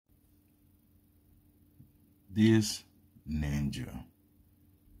This ninja.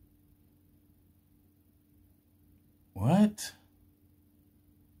 What?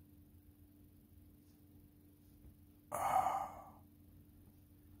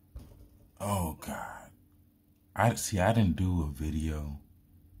 Oh God. I didn't do a video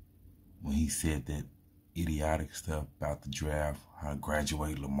when he said that idiotic stuff about the draft, how to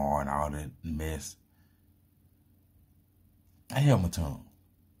graduate Lamar and all that mess. I held my tongue.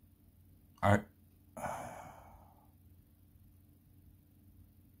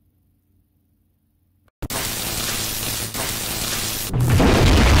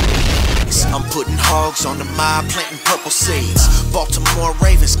 I'm putting hogs on the mob, planting purple seeds. Baltimore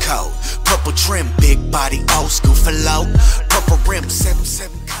Ravens code, purple trim, big body, old school for low. Purple rim,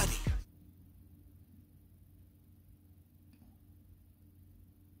 7-7 cutty.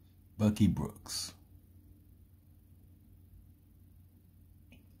 Bucky Brooks.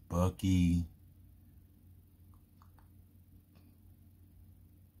 Bucky.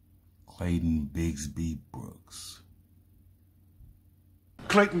 Clayton Bigsby Brooks.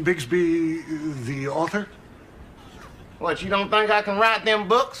 Clayton Bigsby, the author? What, you don't think I can write them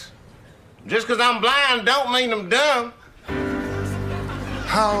books? Just because I'm blind don't mean I'm dumb.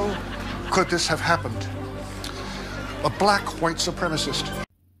 How could this have happened? A black white supremacist.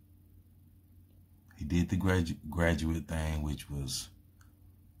 He did the graduate thing, which was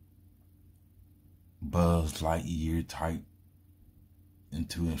Buzz Lightyear type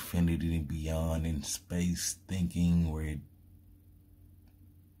into infinity and beyond in space thinking, where it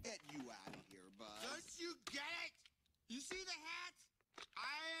Get you out of here, Buzz. Don't you get it? You see the hat?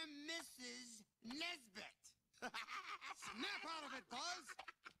 I am Mrs. Nesbit. Snap out of it, Buzz.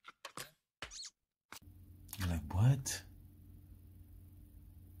 you're like, what?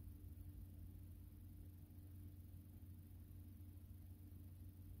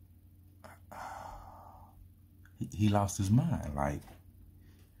 He lost his mind. Like,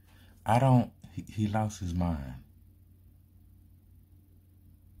 he lost his mind.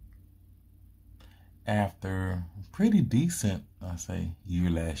 After a pretty decent, I say, year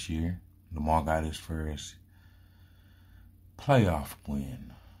last year, Lamar got his first playoff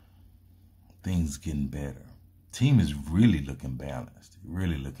win. Things getting better. Team is really looking balanced.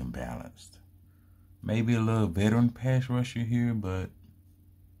 Really looking balanced. Maybe a little veteran pass rusher here, but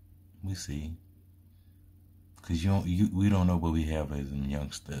we see. Because we don't know what we have as in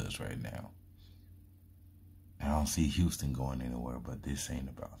young studs right now. I don't see Houston going anywhere, but this ain't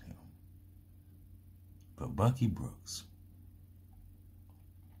about him. But Bucky Brooks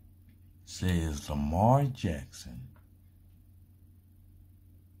says Lamar Jackson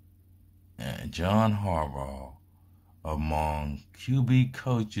and John Harbaugh among QB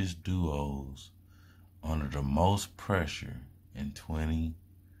coaches duos under the most pressure in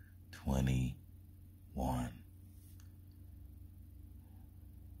 2021.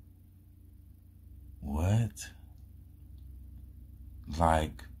 What?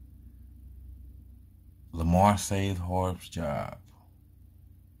 Like, Lamar saved Harbs' job.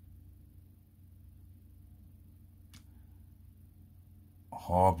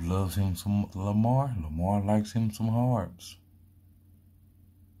 Harbs loves him some Lamar. Lamar likes him some Harbs.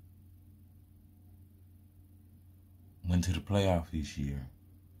 Went to the playoff this year.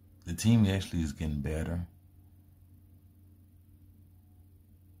 The team actually is getting better.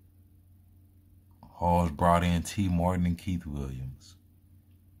 Harbs brought in T. Martin and Keith Williams.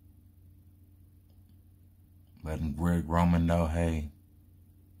 Letting Greg Roman know, hey,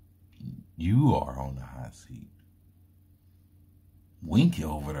 you are on the hot seat. Winky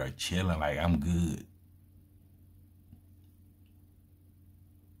over there chilling like I'm good.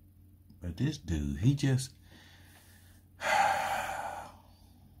 But this dude, he just...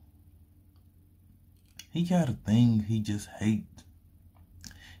 he got a thing he just hates.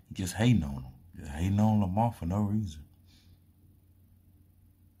 He just hating on him. Just hating on Lamar for no reason.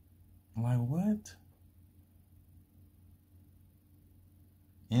 I'm like, what?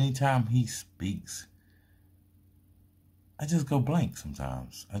 Anytime he speaks, I just go blank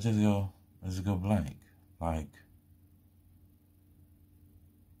sometimes. I just go blank. Like,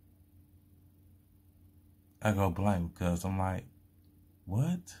 I go blank because I'm like,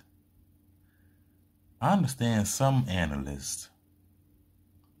 what? I understand some analysts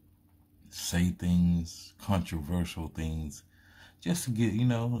say things, controversial things, just to get,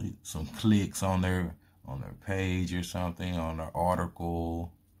 some clicks on their page or something, on their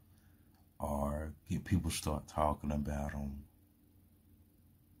article, or get people start talking about them.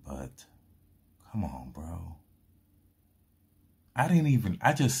 But come on, bro.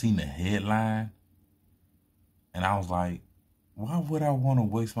 I just seen the headline and I was like, why would I want to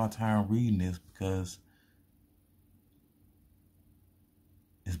waste my time reading this? Because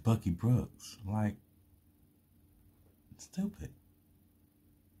is Bucky Brooks. Like, stupid.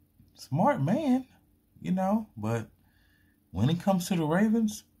 Smart man, you know, but when it comes to the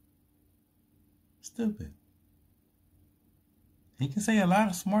Ravens, stupid. He can say a lot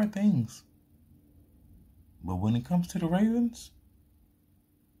of smart things, but when it comes to the Ravens,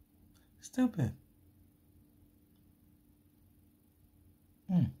 stupid.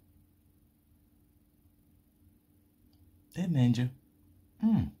 That ninja.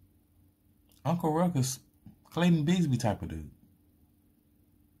 Uncle Ruckus, Clayton Bigsby type of dude.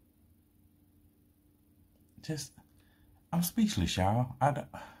 Just, I'm speechless, y'all. I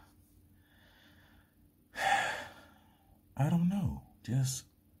don't know. Just,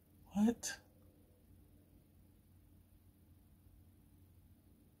 what?